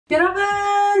여러분,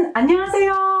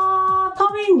 안녕하세요.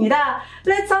 터미입니다.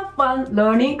 Let's have fun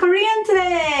learning Korean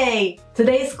today.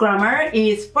 Today's grammar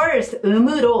is first,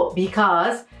 음으로,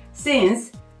 because,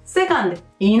 since, second,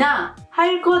 이나,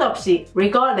 할 것 없이,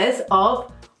 regardless of,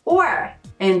 or,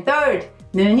 and third,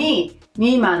 느니,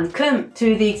 니만큼,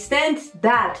 to the extent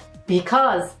that,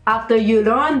 because after you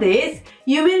learn this,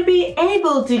 you will be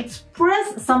able to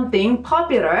express something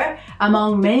popular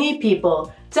among many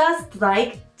people, just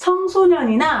like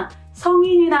청소년이나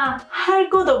성인이나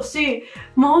할 것 없이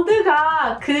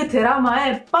모두가 그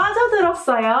드라마에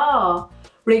빠져들었어요.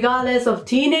 Regardless of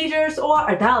teenagers or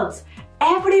adults,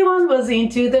 everyone was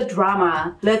into the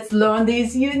drama. Let's learn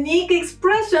these unique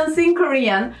expressions in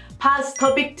Korean, pass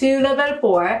topic 2 level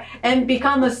 4, and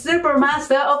become a super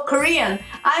master of Korean.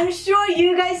 I'm sure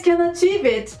you guys can achieve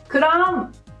it.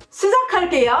 그럼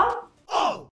시작할게요.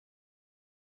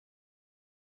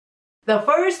 The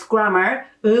first grammar,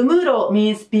 음으로,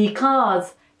 means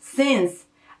because, since.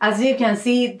 As you can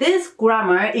see, this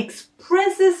grammar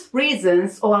expresses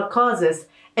reasons or causes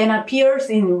and appears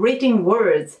in written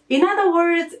words. In other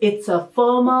words, it's a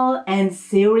formal and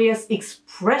serious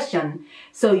expression.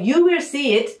 So you will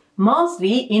see it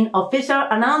mostly in official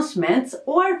announcements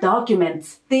or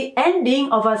documents. The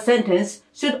ending of a sentence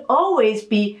should always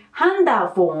be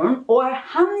한다 form or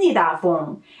합니다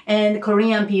form. And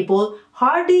Korean people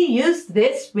hardly use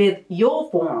this with 요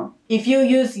form. If you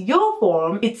use 요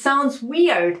form, it sounds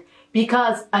weird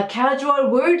because a casual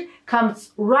word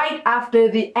comes right after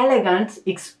the elegant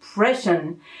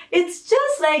expression. It's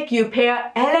just like you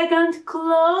pair elegant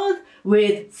clothes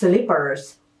with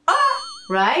slippers.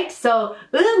 Right? So,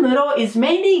 음으로 is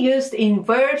mainly used in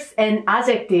verbs and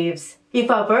adjectives. If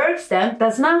a verb stem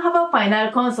does not have a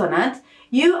final consonant,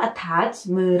 you attach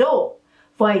무로.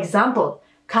 For example,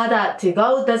 가다, to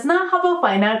go, does not have a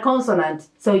final consonant,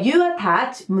 so you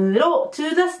attach 무로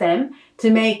to the stem to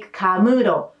make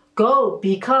가무로, go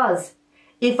because.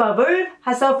 If a verb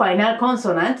has a final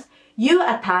consonant, you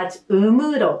attach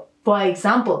음으로. For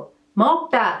example,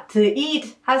 먹다, to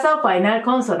eat, has a final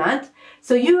consonant,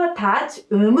 so you attach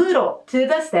음으로 to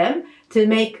the stem to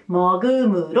make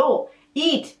먹음으로,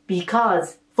 eat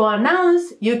because. For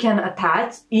nouns, you can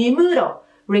attach 임으로,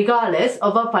 regardless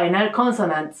of a final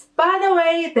consonant. By the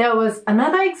way, there was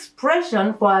another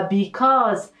expression for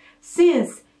because,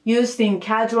 since, used in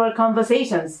casual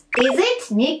conversations. Is it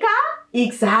니까?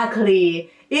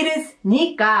 Exactly. It is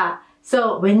니까.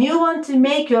 So when you want to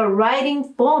make your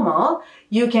writing formal,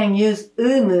 you can use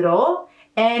음으로,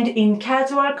 and in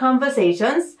casual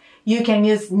conversations, you can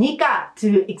use 니까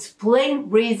to explain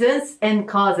reasons and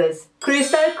causes.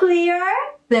 Crystal clear?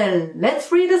 Then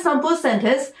let's read a sample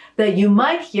sentence that you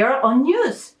might hear on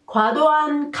news.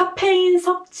 과도한 카페인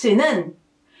섭취는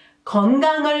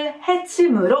건강을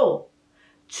해치므로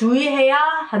주의해야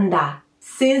한다.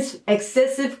 Since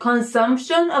excessive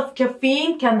consumption of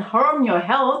caffeine can harm your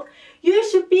health, you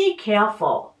should be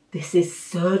careful. This is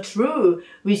so true.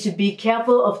 We should be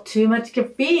careful of too much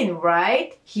caffeine,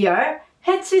 right? Here,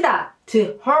 해치다,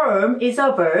 to harm, is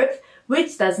a verb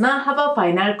which does not have a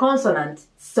final consonant.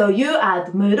 So you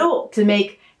add 무로 to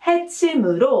make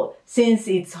해치무로 since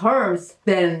it harms.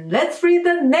 Then let's read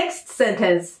the next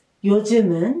sentence.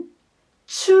 요즘은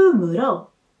추무로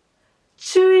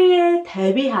추위에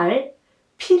대비할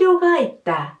필요가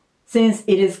있다. Since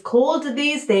it is cold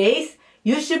these days,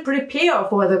 you should prepare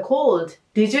for the cold.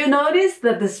 Did you notice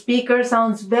that the speaker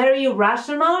sounds very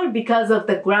rational because of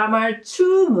the grammar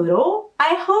추무로?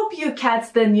 I hope you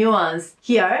catch the nuance.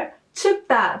 Here,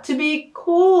 춥다, to be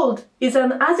cold, is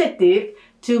an adjective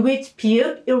to which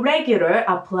pi읍 irregular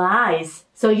applies.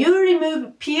 So you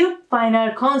remove pi읍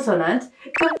final consonant,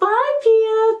 goodbye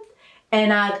pi읍,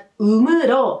 and add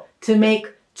음으로 to make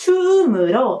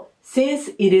추음으로 since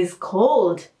it is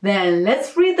cold. Then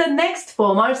let's read the next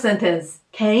formal sentence.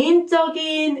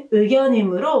 개인적인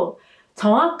의견이므로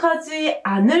정확하지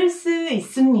않을 수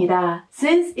있습니다.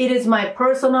 Since it is my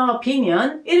personal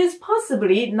opinion, it is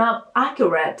possibly not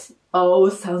accurate. Oh,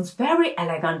 sounds very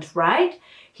elegant, right?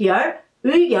 Here,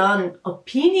 의견,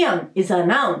 opinion, is a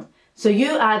noun. So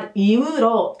you add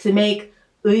임으로 to make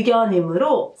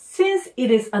의견이므로 since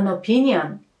it is an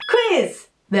opinion. Quiz!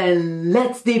 Then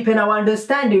let's deepen our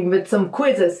understanding with some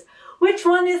quizzes. Which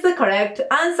one is the correct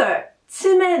answer?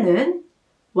 치매는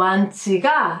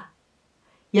완치가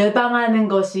예방하는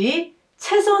것이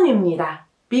최선입니다.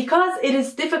 Because it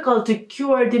is difficult to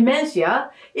cure dementia,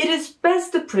 it is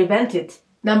best to prevent it.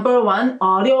 Number 1,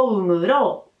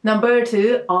 어려움으로. Number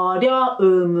 2,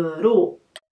 어려움으로.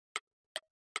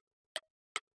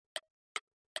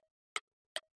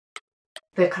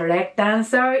 The correct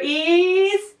answer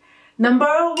is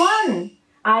number 1,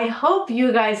 I hope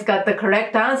you guys got the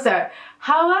correct answer.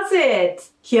 How was it?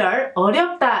 Here,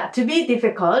 어렵다, to be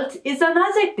difficult, is an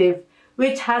adjective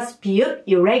which has 비읍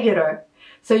irregular.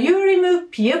 So you remove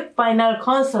비읍 final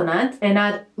consonant and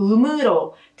add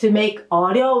음으로 to make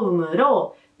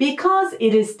어려움으로 because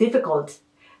it is difficult.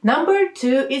 Number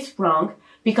 2 is wrong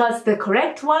because the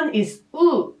correct one is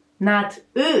우, not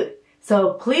으.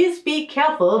 So please be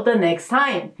careful the next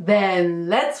time. Then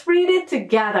let's read it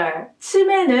together.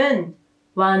 치매는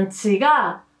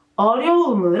완치가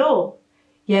어려움으로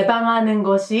예방하는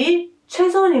것이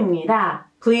최선입니다.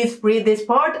 Please read this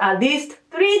part at least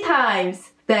 3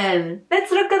 times. Then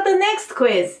let's look at the next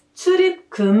quiz. 출입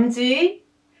금지,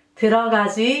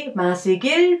 들어가지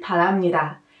마시길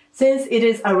바랍니다. Since it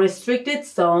is a restricted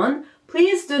zone,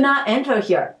 please do not enter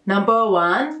here. Number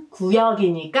 1,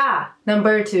 구역이니까.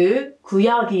 Number 2,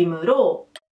 구역이므로.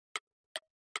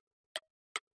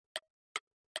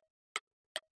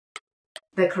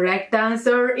 The correct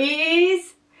answer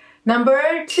is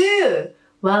number 2.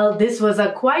 Well, this was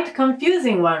a quite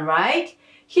confusing one, right?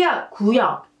 Here,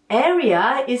 구역,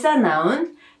 area is a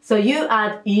noun, so you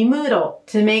add 이므로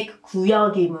to make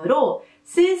구역이므로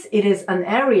since it is an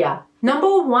area.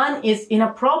 Number 1 is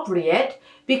inappropriate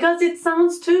because it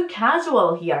sounds too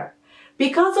casual here.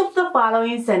 Because of the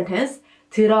following sentence,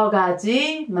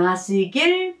 들어가지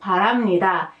마시길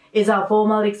바랍니다 is a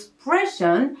formal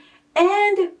expression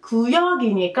and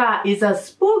구역이니까 is a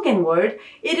spoken word,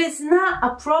 it is not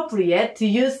appropriate to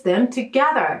use them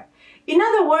together. In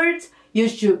other words, you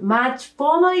should match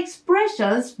formal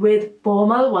expressions with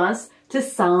formal ones to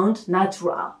sound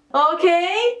natural.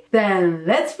 Okay? Then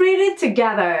let's read it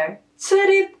together.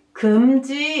 출입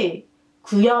금지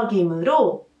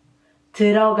구역이므로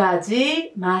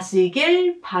들어가지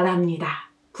마시길 바랍니다.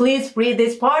 Please read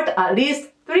this part at least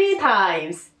 3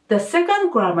 times. The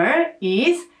second grammar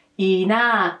is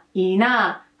이나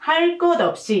할 것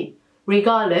없이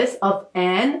regardless of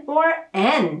an or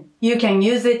an. You can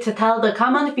use it to tell the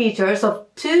common features of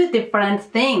 2 different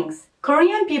things.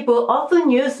 Korean people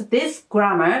often use this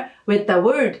grammar with the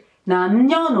word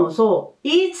남녀노소.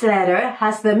 Each letter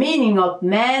has the meaning of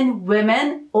men,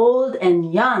 women, old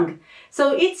and young.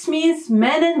 So it means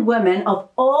men and women of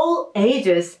all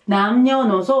ages.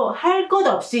 남녀노소 할 것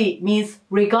없이 means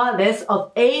regardless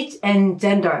of age and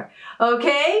gender.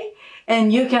 Okay?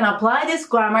 And you can apply this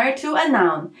grammar to a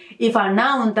noun. If a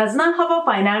noun does not have a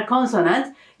final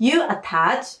consonant, you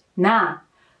attach 나.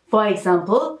 For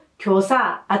example,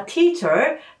 교사, a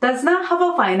teacher, does not have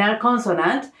a final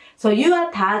consonant, so you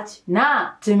attach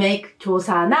나 to make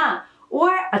교사나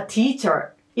or a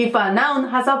teacher. If a noun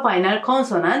has a final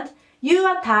consonant, you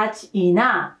attach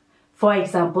이나. For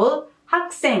example,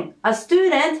 학생, a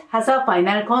student, has a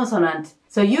final consonant,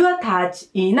 so you attach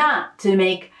이나 to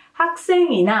make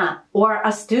학생이나 or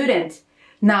a student.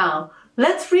 Now,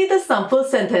 let's read the sample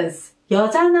sentence.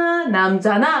 여자나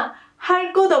남자나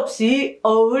할 것 없이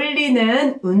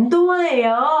어울리는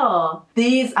운동화예요.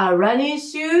 These are running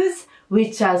shoes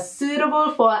which are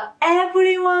suitable for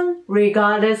everyone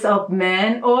regardless of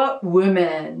men or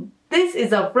women. This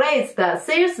is a phrase that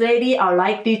sales ladies are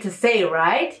likely to say,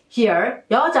 right? Here,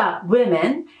 여자,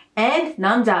 women, and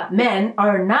남자, men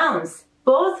are nouns.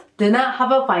 Both do not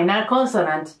have a final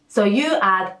consonant. So you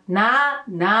add 나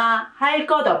할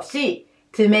것 없이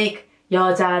to make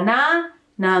여자나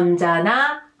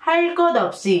남자나 할 것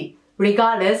없이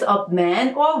regardless of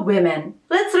men or women.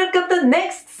 Let's look at the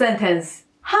next sentence.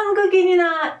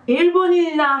 한국인이나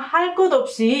일본인이나 할 것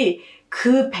없이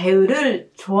그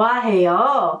배우를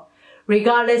좋아해요.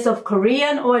 Regardless of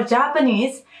Korean or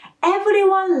Japanese,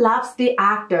 everyone loves the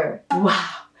actor.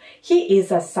 Wow, he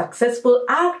is a successful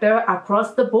actor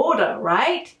across the border,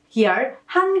 right? Here,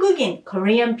 한국인,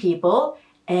 Korean people,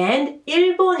 and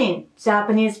일본인,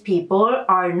 Japanese people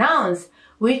are nouns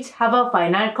which have a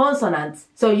final consonant.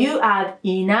 So you add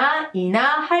이나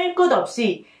할 것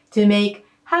없이 to make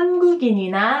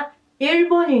한국인이나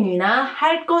일본인이나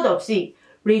할 것 없이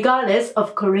regardless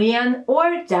of Korean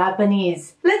or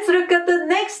Japanese. Let's look at the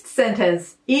next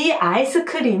sentence. 이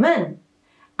아이스크림은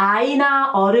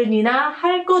아이나 어른이나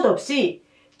할 것 없이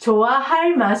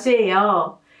좋아할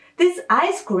맛이에요. This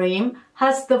ice cream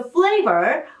has the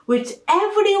flavor which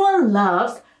everyone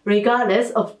loves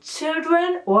regardless of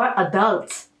children or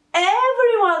adults.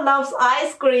 Everyone loves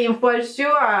ice cream for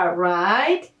sure,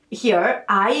 right? Here,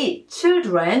 아이,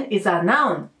 children, is a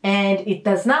noun, and it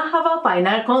does not have a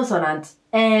final consonant.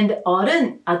 And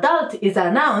어른, adult, is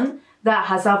a noun that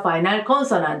has a final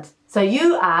consonant. So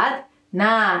you add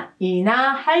나,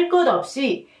 이나 할 것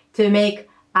없이 to make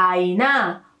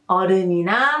아이나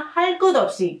어른이나 할 것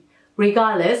없이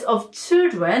regardless of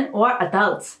children or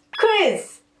adults.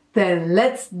 Quiz! Then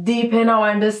let's deepen our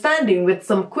understanding with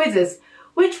some quizzes.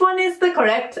 Which one is the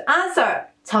correct answer?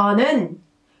 저는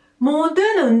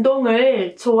모든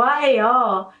운동을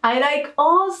좋아해요. I like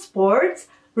all sports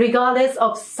regardless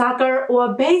of soccer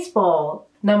or baseball.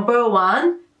 Number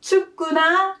 1,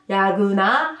 축구나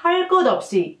야구나 할 것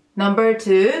없이. Number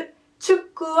 2,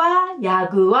 축구와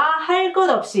야구와 할 것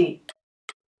없이.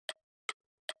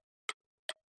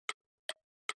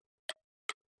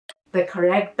 The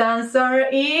correct answer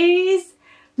is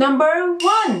number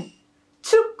 1.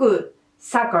 축구,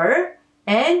 soccer,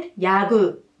 and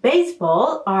야구,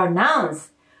 baseball are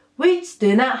nouns which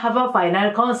do not have a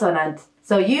final consonant.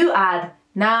 So you add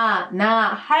나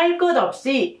할 것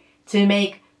없이 to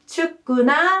make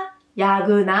축구나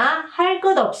야구나 할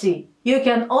것 없이. You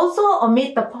can also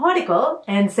omit the particle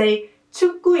and say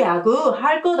축구 야구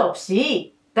할 것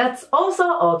없이. That's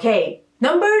also okay.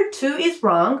 Number 2 is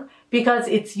wrong because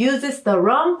it uses the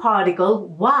wrong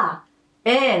particle 와.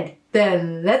 And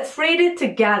then let's read it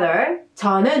together.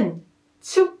 저는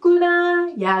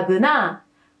축구나 야구나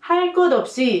할 것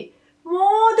없이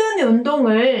모든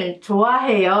운동을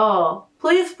좋아해요.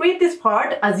 Please read this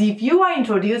part as if you are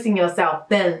introducing yourself.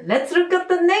 Then let's look at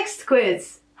the next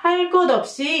quiz. 할 것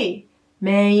없이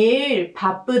매일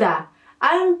바쁘다.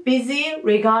 I'm busy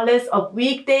regardless of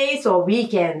weekdays or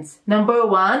weekends. Number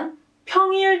 1,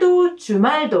 평일도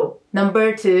주말도.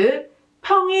 Number 2,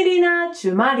 평일이나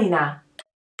주말이나.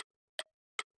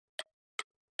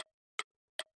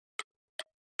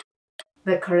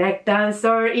 The correct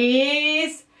answer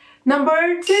is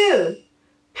number 2.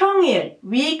 평일,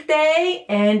 weekday,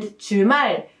 and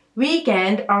주말,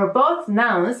 weekend are both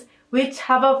nouns which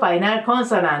have a final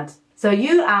consonant. So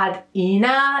you add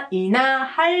이나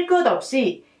할 것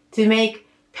없이 to make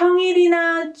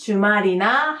평일이나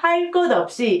주말이나 할 것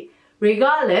없이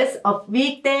regardless of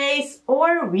weekdays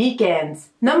or weekends.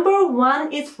 Number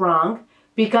 1 is wrong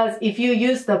because if you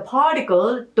use the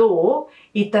particle 도,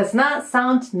 it does not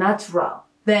sound natural.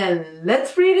 Then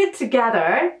let's read it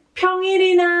together.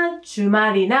 평일이나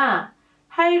주말이나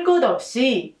할 것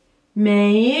없이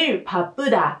매일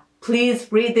바쁘다. Please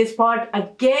read this part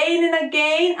again and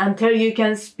again until you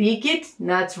can speak it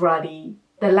naturally.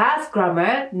 The last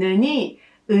grammar, 는이,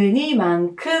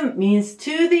 은이만큼 means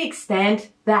to the extent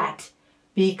that,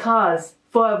 because.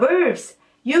 For verbs,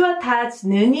 you attach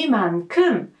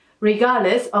는이만큼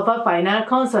regardless of a final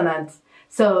consonant.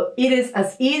 So it is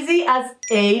as easy as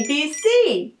A, B,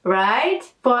 C, right?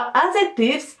 For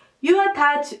adjectives, you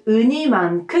attach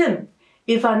은이만큼.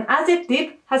 If an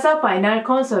adjective has a final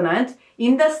consonant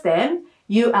in the stem,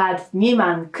 you add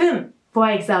니만큼. For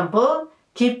example,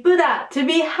 기쁘다, to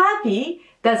be happy,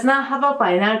 does not have a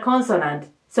final consonant.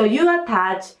 So you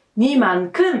attach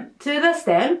니만큼 to the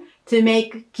stem to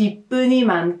make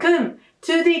기쁘니만큼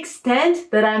to the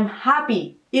extent that I'm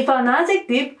happy. If an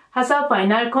adjective has a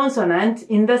final consonant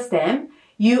in the stem,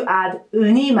 you add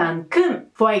은이만큼.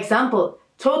 For example,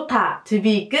 좋다, to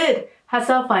be good, has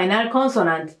a final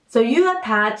consonant. So you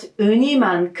attach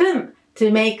은이만큼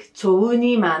to make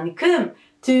좋으니만큼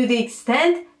to the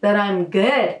extent that I'm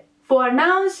good. For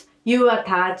nouns, you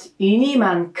attach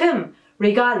이니만큼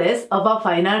regardless of a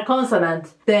final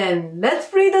consonant. Then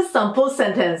let's read a sample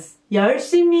sentence.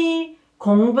 열심히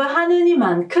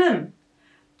공부하느니만큼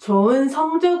좋은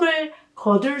성적을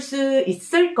거둘 수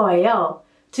있을 거예요.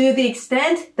 To the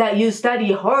extent that you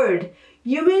study hard,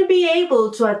 you will be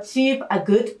able to achieve a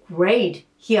good grade.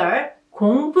 Here,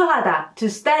 공부하다, to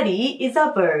study, is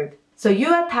a verb. So you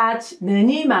attach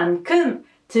느니만큼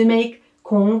to make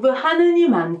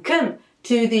공부하느니만큼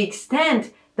to the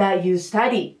extent that you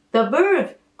study. The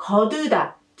verb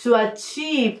거두다, to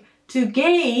achieve, to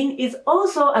gain, is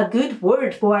also a good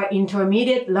word for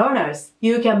intermediate learners.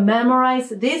 You can memorize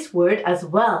this word as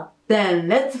well. Then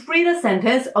let's read a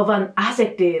sentence of an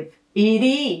adjective.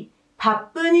 일이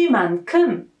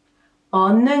바쁘니만큼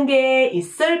얻는 게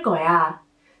있을 거야.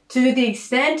 To the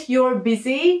extent you're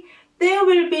busy, there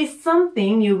will be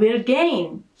something you will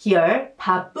gain. Here,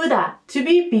 바쁘다, to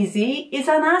be busy, is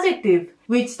an adjective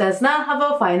which does not have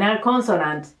a final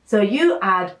consonant. So you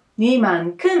add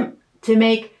니만큼 to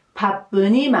make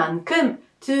바쁘니만큼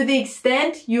to the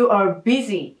extent you are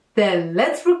busy. Then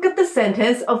let's look at the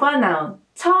sentence of a noun.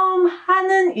 처음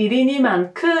하는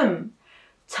일이니만큼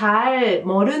잘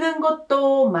모르는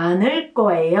것도 많을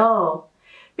거예요.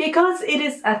 Because it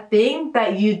is a thing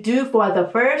that you do for the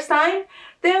first time,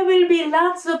 there will be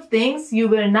lots of things you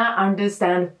will not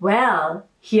understand well.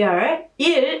 Here,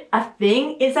 일, a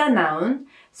thing, is a noun,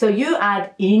 so you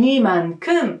add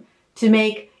이니만큼 to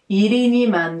make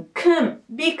일이니만큼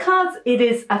because it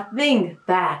is a thing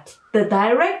that. The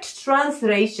direct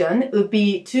translation would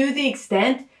be to the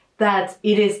extent that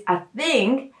it is a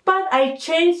thing, but I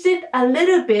changed it a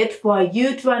little bit for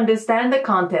you to understand the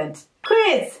content.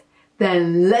 Quiz!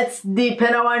 Then let's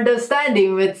deepen our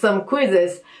understanding with some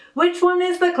quizzes. Which one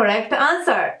is the correct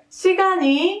answer?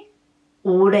 시간이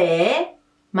오래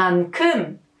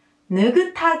만큼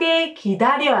느긋하게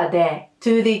기다려야 돼.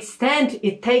 To the extent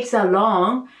it takes a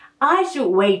long, I should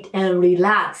wait and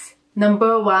relax.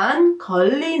 Number 1,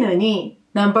 걸리느니.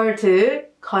 Number 2,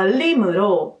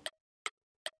 걸림으로.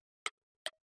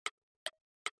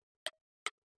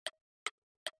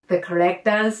 The correct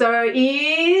answer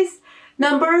is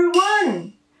number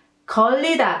 1.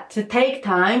 걸리다, to take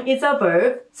time, is a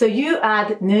verb, so you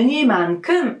add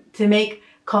느니만큼 to make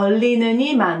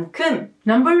걸리느니만큼.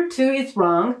 Number 2 is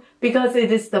wrong because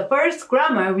it is the first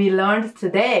grammar we learned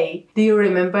today. Do you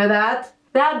remember that?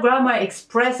 That grammar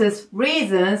expresses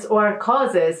reasons or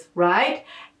causes, right?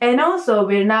 And also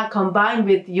will not combine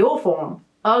with your form.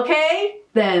 Okay?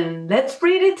 Then let's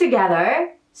read it together.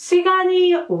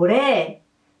 시간이 오래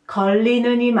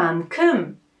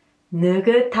걸리느니만큼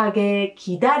느긋하게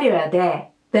기다려야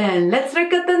돼. Then let's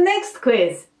look at the next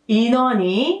quiz.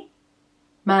 인원이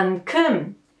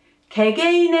만큼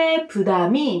개개인의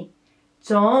부담이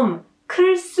좀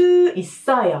클 수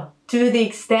있어요. To the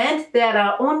extent there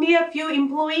are only a few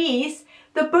employees,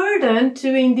 the burden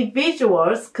to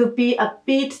individuals could be a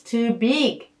bit too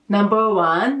big. Number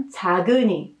 1,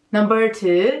 작으니. Number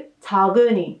 2,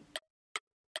 적으니.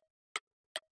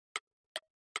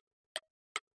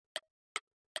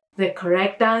 The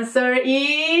correct answer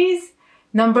is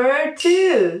number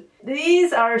 2.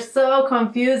 These are so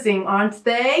confusing, aren't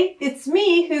they? It's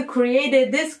me who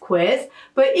created this quiz,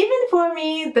 but even for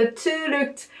me, the two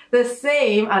looked the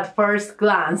same at first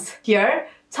glance. Here,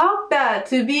 적다,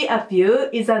 to be a few,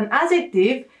 is an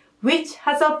adjective which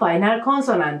has a final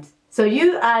consonant. So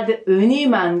you add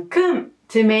은이만큼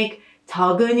to make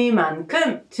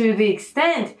적으니만큼 to the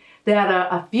extent there are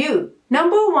a few.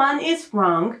 Number 1 is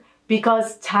wrong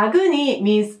because 작으니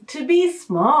means to be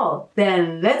small.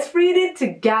 Then let's read it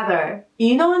together.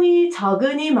 인원이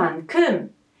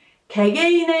적으니만큼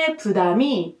개개인의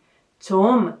부담이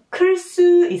좀 클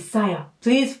수 있어요.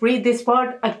 Please read this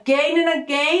part again and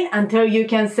again until you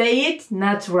can say it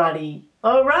naturally.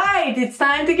 Alright, it's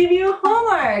time to give you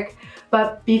homework.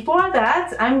 But before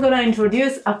that, I'm gonna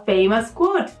introduce a famous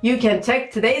quote. You can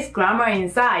check today's grammar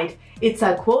inside. It's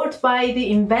a quote by the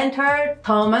inventor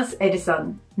Thomas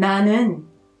Edison. 나는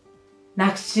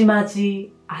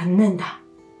낙심하지 않는다.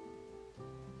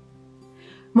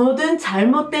 모든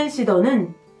잘못된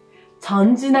시도는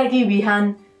전진하기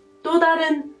위한 또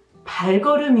다른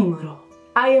발걸음이므로.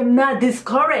 I am not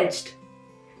discouraged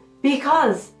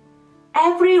because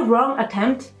every wrong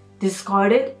attempt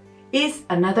discarded is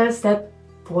another step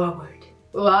forward.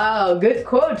 Wow, good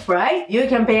quote, right? You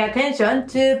can pay attention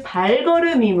to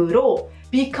발걸음이므로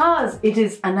because it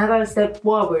is another step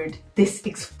forward. This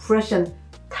expression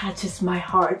touches my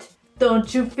heart.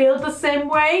 Don't you feel the same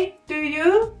way? Do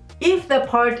you? If the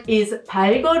part is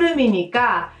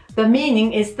발걸음이니까, the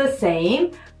meaning is the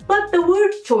same, but the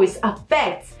word choice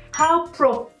affects how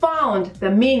profound the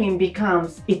meaning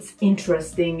becomes. It's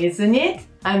interesting, isn't it?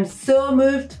 I'm so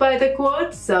moved by the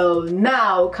quote, so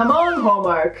now come on,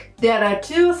 homework. There are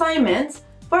 2 assignments.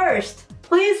 First,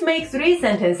 please make 3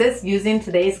 sentences using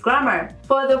today's grammar.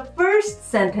 For the first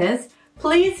sentence,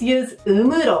 please use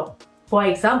음으로. For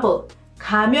example,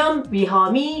 감염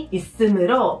위험이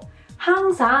있으므로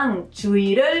항상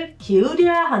주의를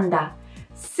기울여야 한다.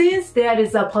 Since there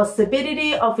is a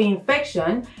possibility of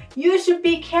infection, you should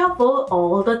be careful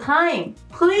all the time.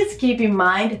 Please keep in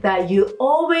mind that you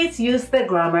always use the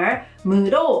grammar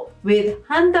무로 with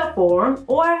한다 form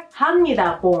or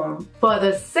합니다 form. For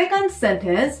the second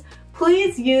sentence,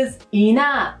 please use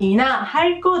이나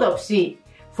할 것 없이.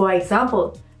 For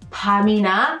example,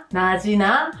 밤이나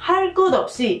낮이나 할 것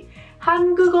없이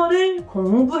한국어를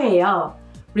공부해요.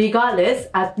 Regardless,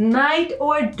 at night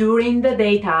or during the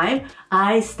daytime,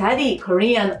 I study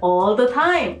Korean all the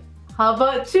time. How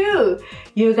about you?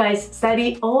 You guys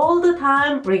study all the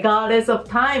time regardless of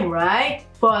time, right?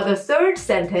 For the third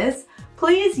sentence,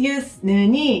 please use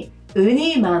느니,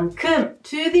 은이만큼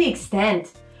to the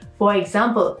extent. For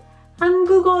example,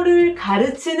 한국어를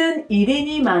가르치는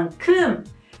일이니만큼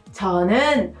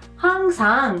저는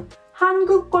항상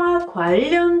한국과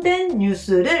관련된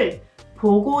뉴스를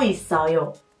보고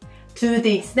있어요. To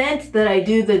the extent that I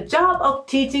do the job of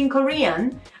teaching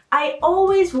Korean, I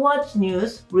always watch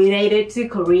news related to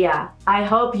Korea. I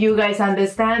hope you guys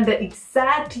understand the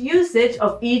exact usage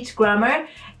of each grammar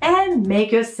and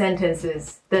make your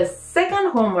sentences. The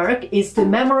second homework is to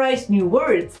memorize new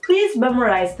words. Please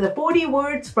memorize the 40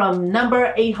 words from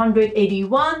number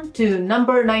 881 to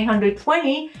number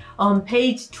 920 on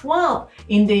page 12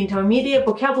 in the intermediate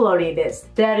vocabulary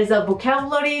list. There is a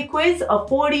vocabulary quiz of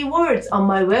 40 words on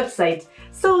my website,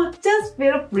 so just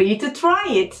feel free to try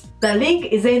it. The link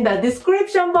is in the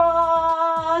description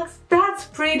box. That's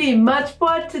pretty much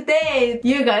for today.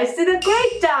 You guys did a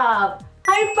great job.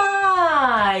 High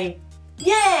five!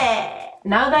 Yeah!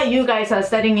 Now that you guys are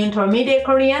studying intermediate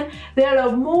Korean, there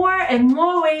are more and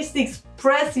more ways to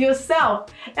express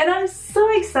yourself. And I'm so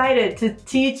excited to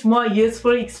teach more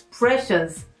useful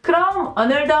expressions. 그럼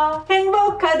오늘도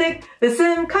행복 가득,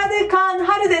 웃음 가득한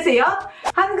하루 되세요.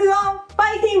 한국어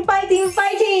파이팅 파이팅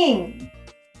파이팅!